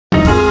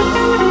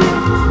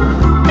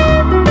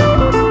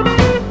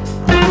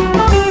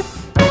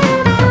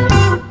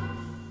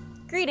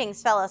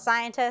Greetings, fellow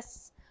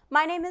scientists.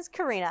 My name is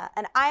Karina,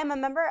 and I am a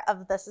member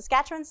of the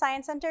Saskatchewan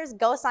Science Center's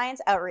Go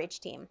Science Outreach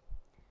team.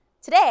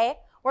 Today,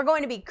 we're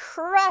going to be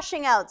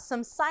crushing out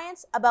some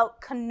science about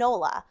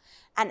canola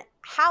and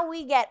how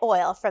we get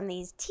oil from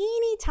these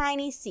teeny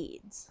tiny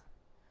seeds.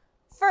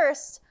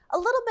 First, a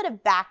little bit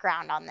of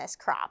background on this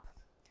crop.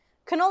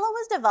 Canola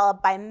was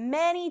developed by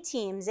many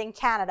teams in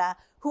Canada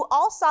who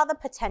all saw the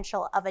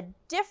potential of a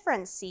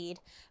different seed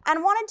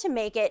and wanted to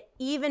make it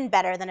even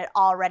better than it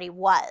already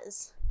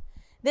was.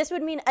 This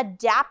would mean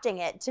adapting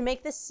it to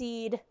make the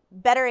seed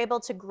better able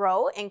to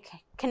grow in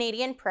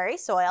Canadian prairie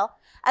soil,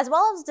 as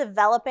well as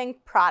developing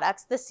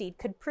products the seed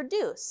could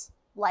produce,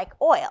 like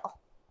oil.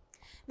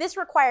 This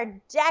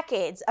required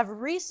decades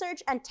of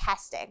research and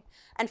testing,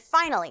 and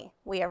finally,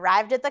 we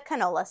arrived at the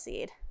canola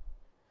seed.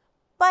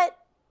 But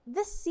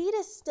this seed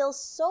is still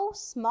so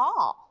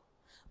small.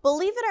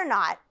 Believe it or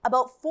not,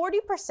 about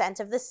 40%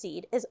 of the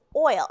seed is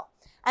oil,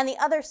 and the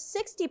other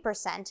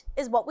 60%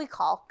 is what we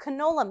call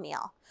canola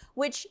meal,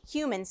 which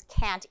humans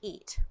can't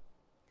eat.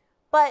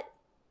 But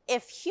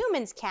if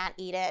humans can't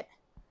eat it,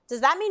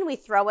 does that mean we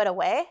throw it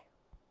away?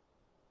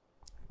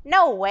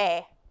 No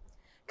way.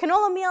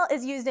 Canola meal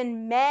is used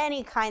in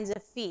many kinds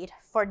of feed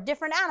for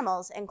different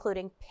animals,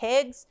 including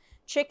pigs,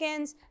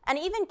 chickens, and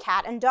even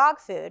cat and dog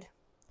food.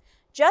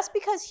 Just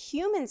because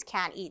humans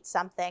can't eat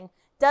something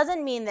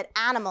doesn't mean that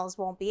animals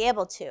won't be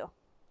able to.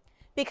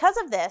 Because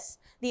of this,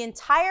 the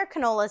entire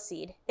canola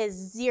seed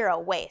is zero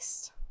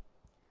waste.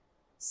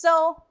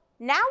 So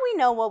now we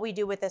know what we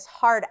do with this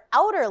hard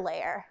outer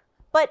layer,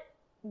 but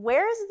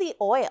where's the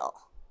oil?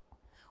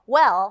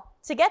 Well,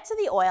 to get to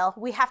the oil,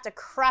 we have to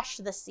crush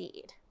the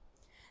seed.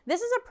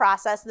 This is a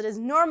process that is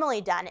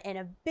normally done in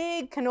a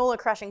big canola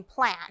crushing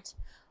plant,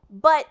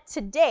 but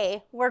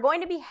today we're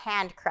going to be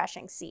hand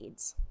crushing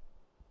seeds.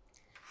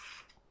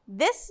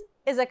 This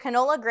is a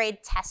canola grade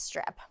test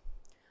strip.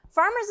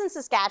 Farmers in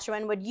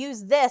Saskatchewan would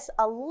use this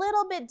a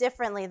little bit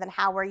differently than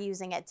how we're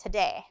using it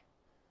today.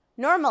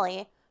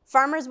 Normally,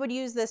 farmers would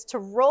use this to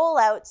roll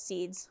out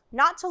seeds,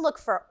 not to look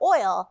for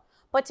oil,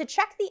 but to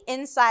check the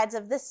insides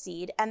of the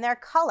seed and their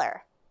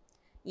color.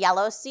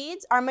 Yellow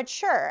seeds are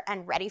mature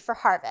and ready for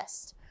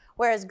harvest,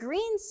 whereas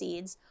green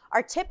seeds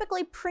are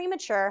typically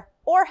premature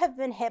or have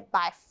been hit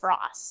by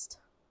frost.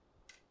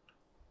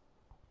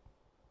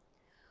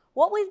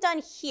 What we've done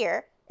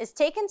here is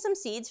taken some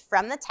seeds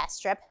from the test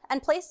strip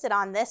and placed it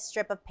on this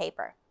strip of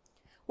paper.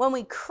 When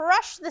we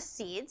crush the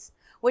seeds,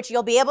 which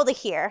you'll be able to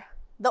hear,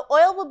 the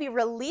oil will be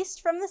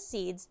released from the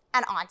seeds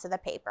and onto the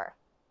paper.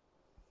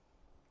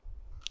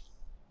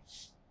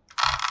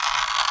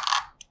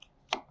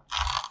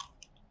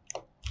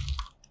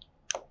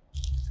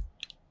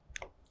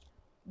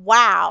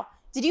 Wow,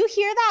 did you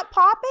hear that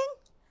popping?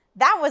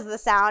 That was the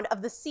sound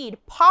of the seed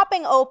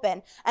popping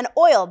open and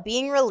oil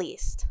being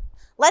released.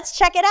 Let's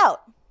check it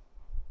out.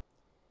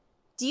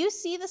 Do you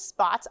see the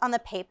spots on the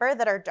paper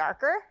that are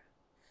darker?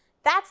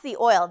 That's the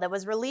oil that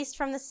was released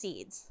from the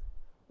seeds.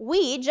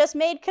 We just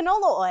made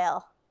canola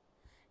oil.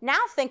 Now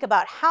think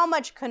about how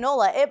much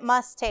canola it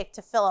must take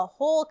to fill a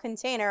whole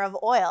container of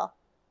oil.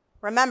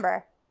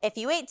 Remember, if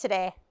you ate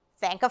today,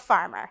 thank a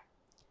farmer.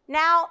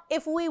 Now,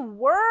 if we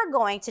were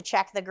going to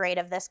check the grade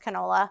of this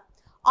canola,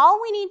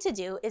 all we need to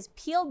do is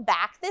peel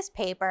back this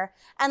paper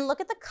and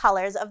look at the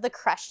colors of the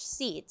crushed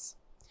seeds.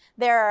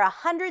 There are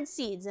 100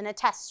 seeds in a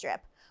test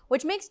strip,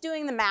 which makes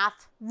doing the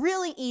math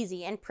really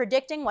easy in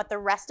predicting what the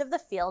rest of the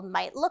field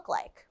might look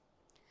like.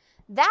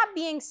 That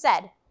being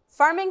said,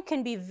 farming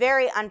can be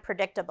very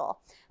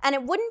unpredictable, and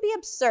it wouldn't be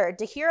absurd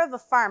to hear of a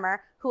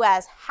farmer who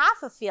has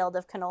half a field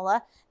of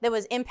canola that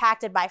was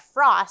impacted by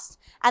frost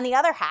and the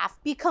other half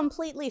be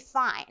completely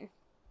fine.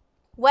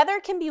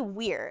 Weather can be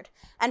weird,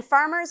 and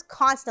farmers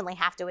constantly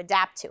have to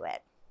adapt to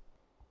it.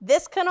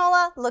 This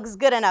canola looks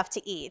good enough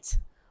to eat,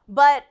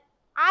 but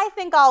I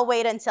think I'll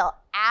wait until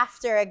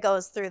after it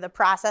goes through the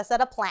process at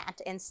a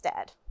plant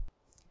instead.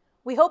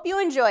 We hope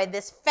you enjoyed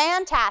this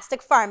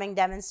fantastic farming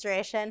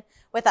demonstration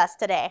with us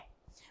today.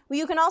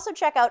 You can also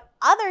check out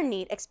other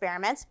neat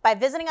experiments by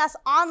visiting us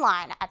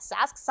online at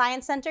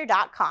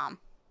SaskScienceCenter.com.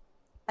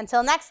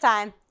 Until next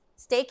time,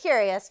 stay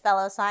curious,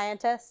 fellow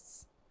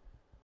scientists.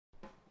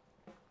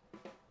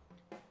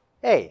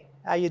 Hey,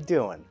 how you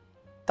doing?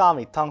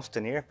 Tommy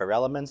Tungsten here for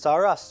Elements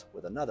R Us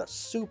with another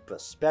super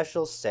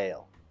special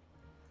sale.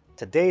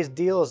 Today's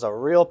deal is a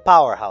real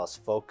powerhouse,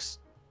 folks.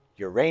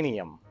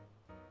 Uranium.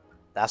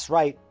 That's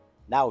right,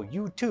 now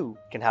you too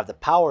can have the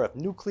power of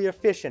nuclear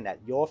fission at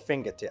your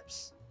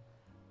fingertips.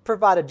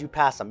 Provided you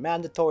pass a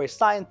mandatory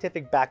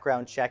scientific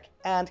background check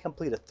and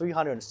complete a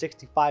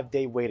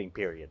 365-day waiting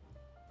period.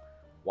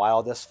 Why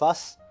all this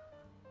fuss?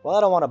 Well,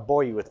 I don't want to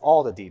bore you with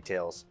all the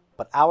details,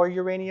 but our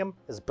uranium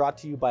is brought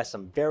to you by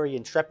some very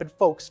intrepid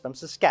folks from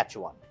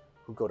Saskatchewan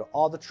who go to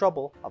all the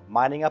trouble of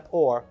mining up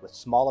ore with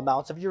small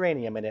amounts of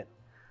uranium in it,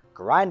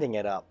 grinding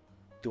it up,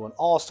 doing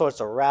all sorts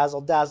of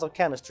razzle-dazzle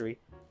chemistry,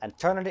 and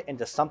turning it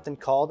into something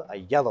called a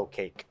yellow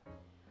cake,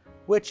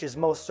 which is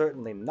most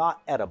certainly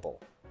not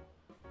edible.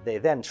 They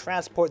then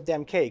transport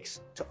them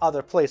cakes to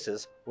other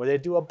places where they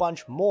do a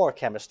bunch more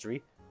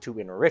chemistry to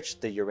enrich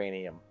the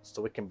uranium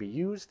so it can be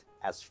used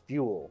as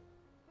fuel.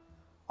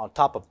 On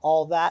top of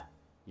all that,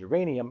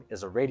 uranium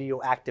is a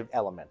radioactive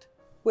element,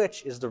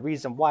 which is the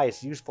reason why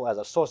it's useful as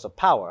a source of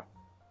power,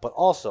 but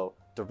also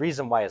the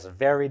reason why it's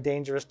very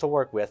dangerous to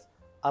work with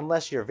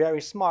unless you're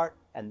very smart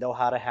and know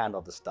how to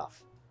handle the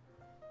stuff.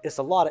 It's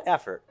a lot of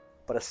effort,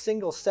 but a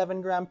single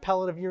 7-gram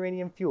pellet of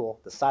uranium fuel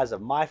the size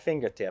of my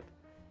fingertip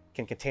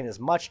can contain as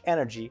much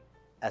energy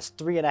as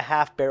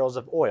 3.5 barrels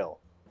of oil,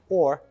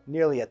 or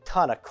nearly a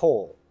ton of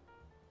coal.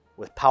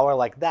 With power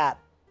like that,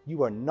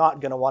 you are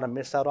not going to want to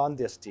miss out on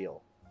this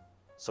deal.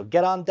 So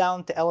get on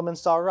down to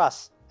Elements R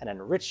Us and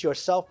enrich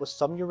yourself with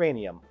some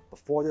uranium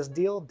before this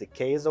deal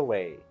decays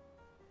away.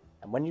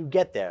 And when you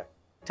get there,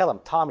 tell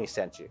them Tommy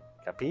sent you,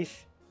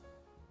 capiche?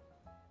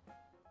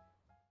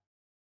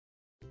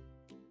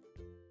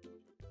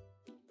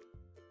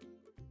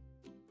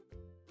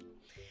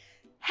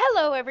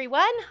 Hello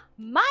everyone,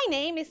 my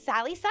name is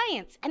Sally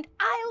Science, and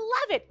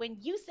I love it when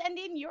you send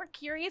in your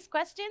curious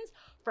questions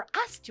for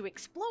us to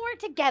explore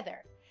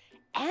together.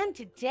 And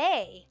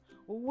today,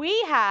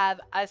 we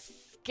have a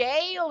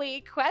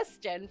scaly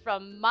question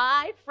from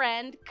my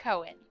friend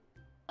Cohen.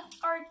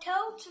 Are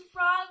toads,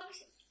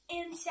 frogs,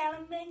 and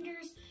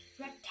salamanders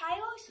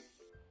reptiles?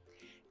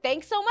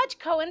 Thanks so much,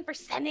 Cohen, for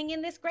sending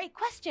in this great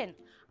question.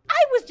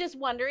 I was just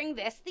wondering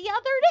this the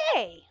other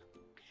day.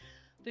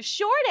 The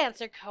short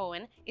answer,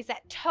 Cohen, is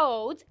that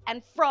toads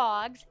and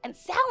frogs and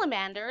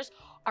salamanders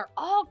are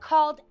all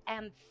called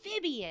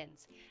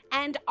amphibians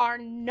and are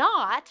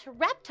not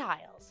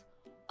reptiles.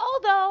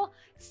 Although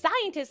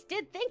scientists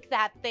did think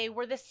that they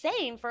were the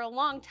same for a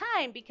long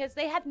time because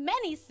they had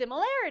many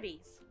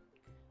similarities.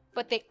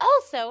 But they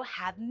also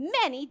have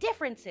many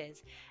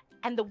differences,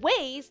 and the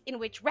ways in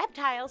which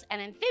reptiles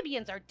and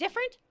amphibians are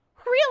different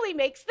really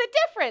makes the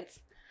difference.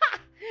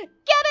 Ha!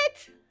 Get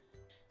it?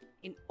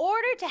 In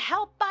order to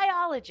help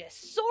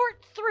biologists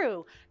sort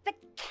through the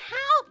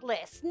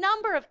countless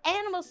number of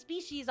animal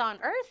species on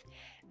Earth,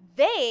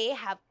 they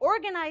have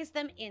organized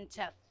them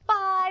into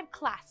 5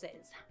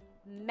 classes: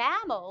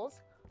 mammals,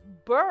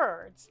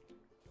 birds,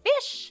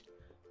 fish,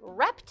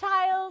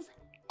 reptiles,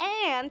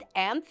 and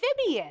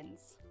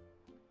amphibians.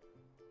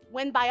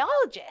 When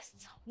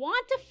biologists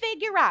want to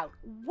figure out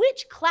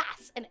which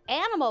class an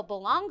animal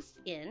belongs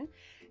in,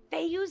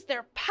 they use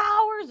their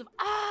powers of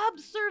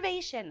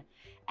observation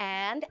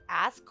and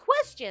ask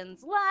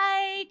questions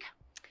like,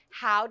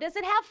 how does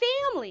it have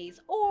families?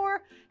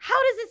 Or how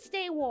does it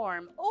stay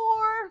warm?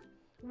 Or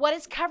what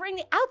is covering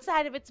the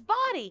outside of its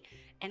body?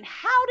 And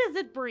how does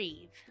it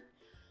breathe?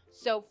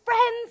 So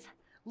friends,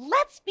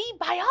 let's be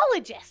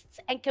biologists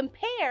and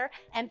compare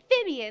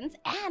amphibians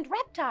and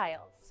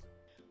reptiles.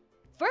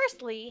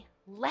 Firstly,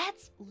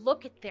 let's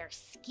look at their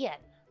skin.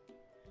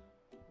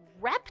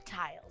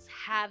 Reptiles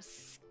have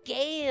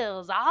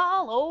scales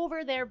all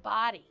over their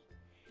body,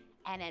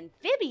 and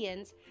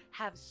amphibians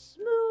have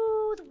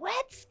smooth,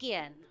 wet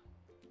skin.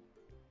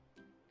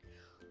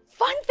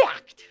 Fun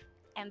fact,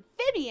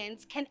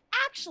 amphibians can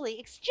actually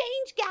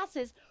exchange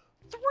gases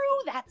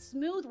through that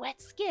smooth,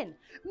 wet skin,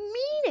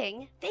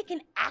 meaning they can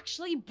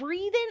actually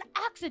breathe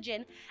in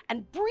oxygen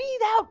and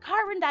breathe out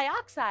carbon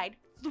dioxide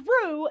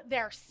through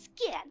their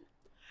skin.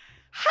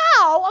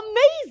 How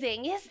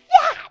amazing is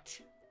that?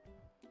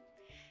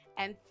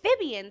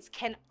 Amphibians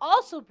can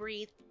also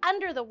breathe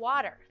under the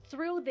water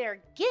through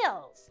their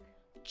gills,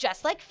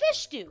 just like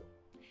fish do.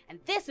 And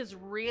this is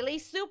really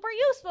super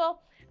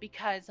useful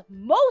because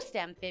most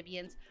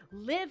amphibians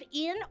live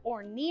in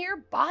or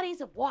near bodies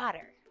of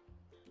water.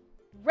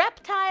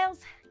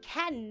 Reptiles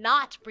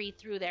cannot breathe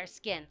through their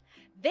skin.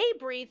 They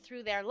breathe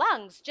through their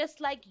lungs,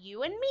 just like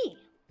you and me.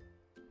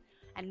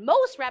 And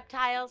most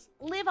reptiles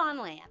live on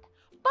land,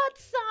 but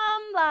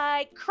some,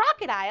 like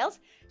crocodiles,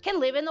 can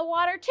live in the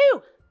water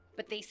too.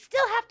 But they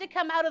still have to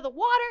come out of the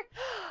water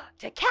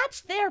to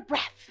catch their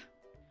breath.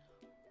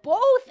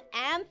 Both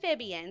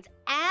amphibians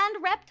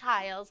and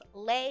reptiles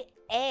lay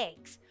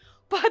eggs,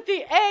 but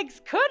the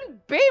eggs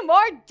couldn't be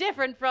more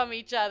different from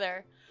each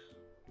other.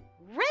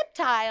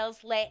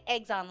 Reptiles lay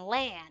eggs on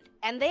land,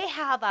 and they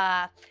have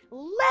a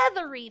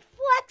leathery,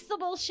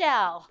 flexible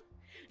shell.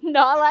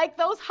 Not like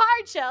those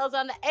hard shells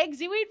on the eggs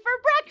you eat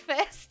for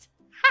breakfast.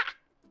 Ha!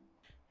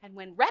 And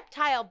when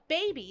reptile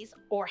babies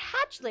or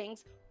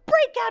hatchlings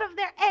break out of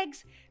their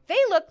eggs, they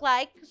look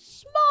like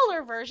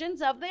smaller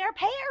versions of their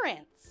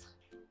parents.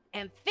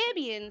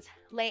 Amphibians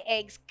lay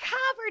eggs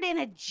covered in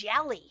a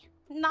jelly.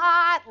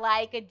 Not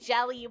like a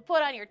jelly you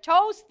put on your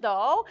toast,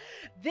 though.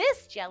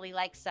 This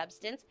jelly-like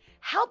substance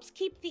helps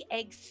keep the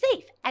eggs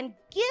safe and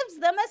gives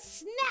them a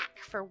snack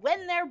for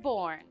when they're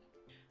born.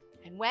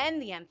 And when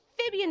the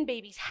amphibian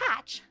babies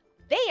hatch,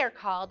 they are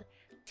called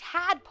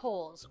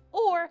tadpoles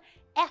or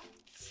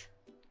efts.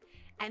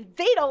 And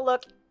they don't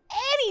look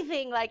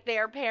anything like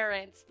their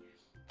parents.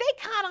 They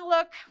kind of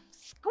look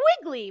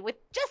squiggly with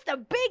just a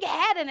big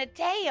head and a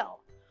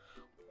tail.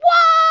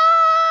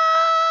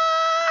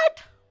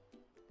 What?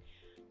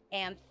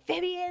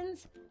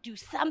 Amphibians do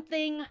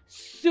something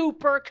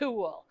super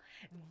cool.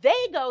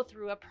 They go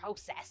through a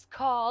process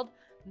called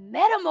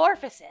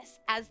metamorphosis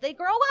as they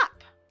grow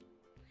up.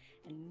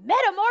 And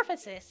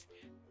metamorphosis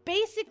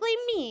basically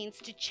means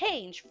to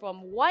change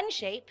from one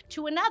shape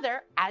to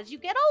another as you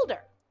get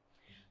older.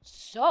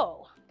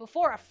 So,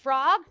 before a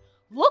frog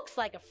looks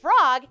like a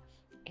frog,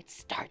 it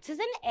starts as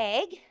an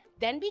egg,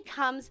 then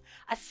becomes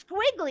a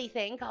squiggly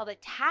thing called a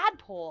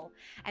tadpole,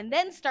 and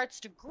then starts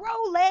to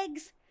grow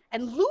legs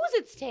and lose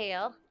its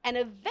tail, and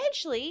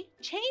eventually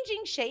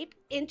changing shape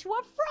into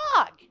a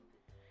frog.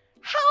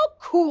 How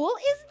cool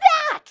is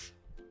that?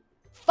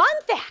 Fun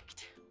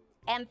fact!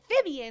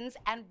 Amphibians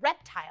and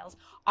reptiles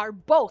are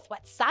both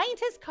what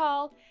scientists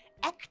call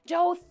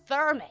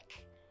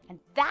ectothermic, and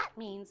that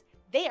means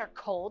they are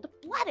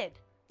cold-blooded.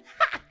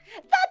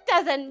 That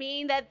doesn't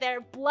mean that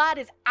their blood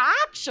is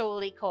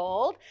actually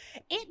cold.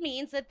 It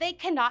means that they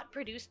cannot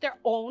produce their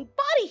own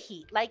body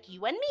heat like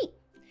you and me.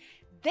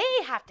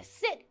 They have to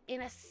sit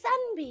in a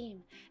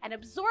sunbeam and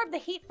absorb the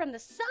heat from the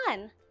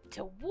sun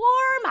to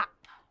warm up.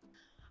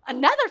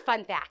 Another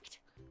fun fact,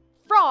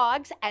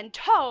 frogs and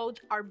toads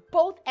are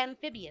both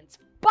amphibians,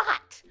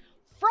 but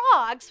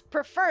frogs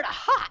prefer to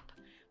hop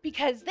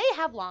because they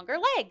have longer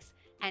legs,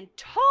 and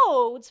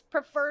toads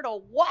prefer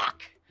to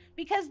walk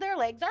because their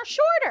legs are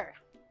shorter.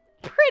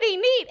 Pretty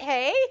neat,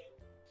 hey?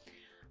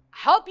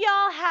 I hope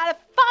y'all had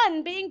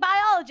fun being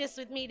biologists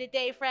with me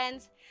today,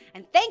 friends.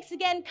 And thanks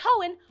again,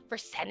 Cohen, for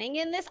sending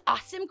in this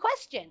awesome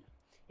question.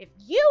 If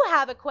you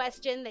have a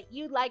question that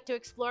you'd like to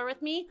explore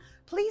with me,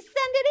 please send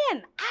it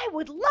in. I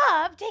would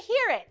love to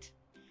hear it.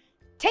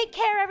 Take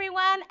care,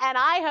 everyone, and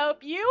I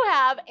hope you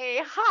have a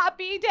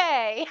happy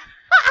day.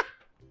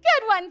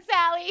 Good one,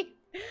 Sally.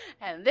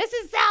 And this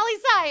is Sally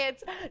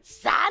Science,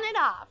 signing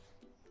off.